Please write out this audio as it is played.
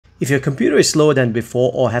If your computer is slower than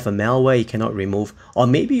before or have a malware you cannot remove, or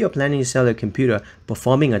maybe you're planning to sell your computer,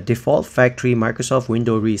 performing a default factory Microsoft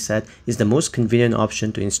Windows reset is the most convenient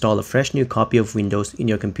option to install a fresh new copy of Windows in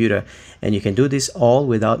your computer, and you can do this all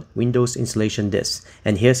without Windows installation disk.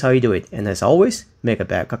 And here's how you do it. And as always, make a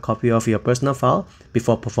backup copy of your personal file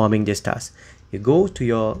before performing this task. You go to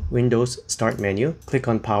your Windows Start menu, click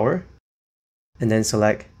on Power, and then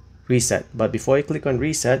select Reset. But before you click on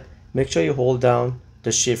Reset, make sure you hold down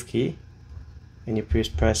the Shift key and you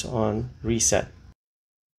press on Reset.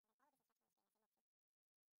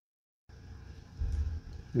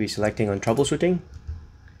 We're selecting on Troubleshooting,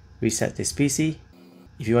 Reset this PC.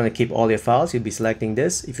 If you want to keep all your files, you'll be selecting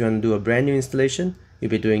this. If you want to do a brand new installation,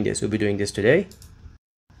 you'll be doing this. We'll be doing this today.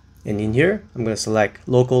 And in here, I'm going to select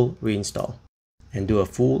Local Reinstall and do a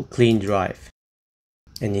full clean drive.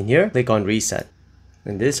 And in here, click on Reset.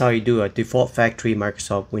 And this is how you do a default factory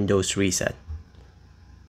Microsoft Windows reset.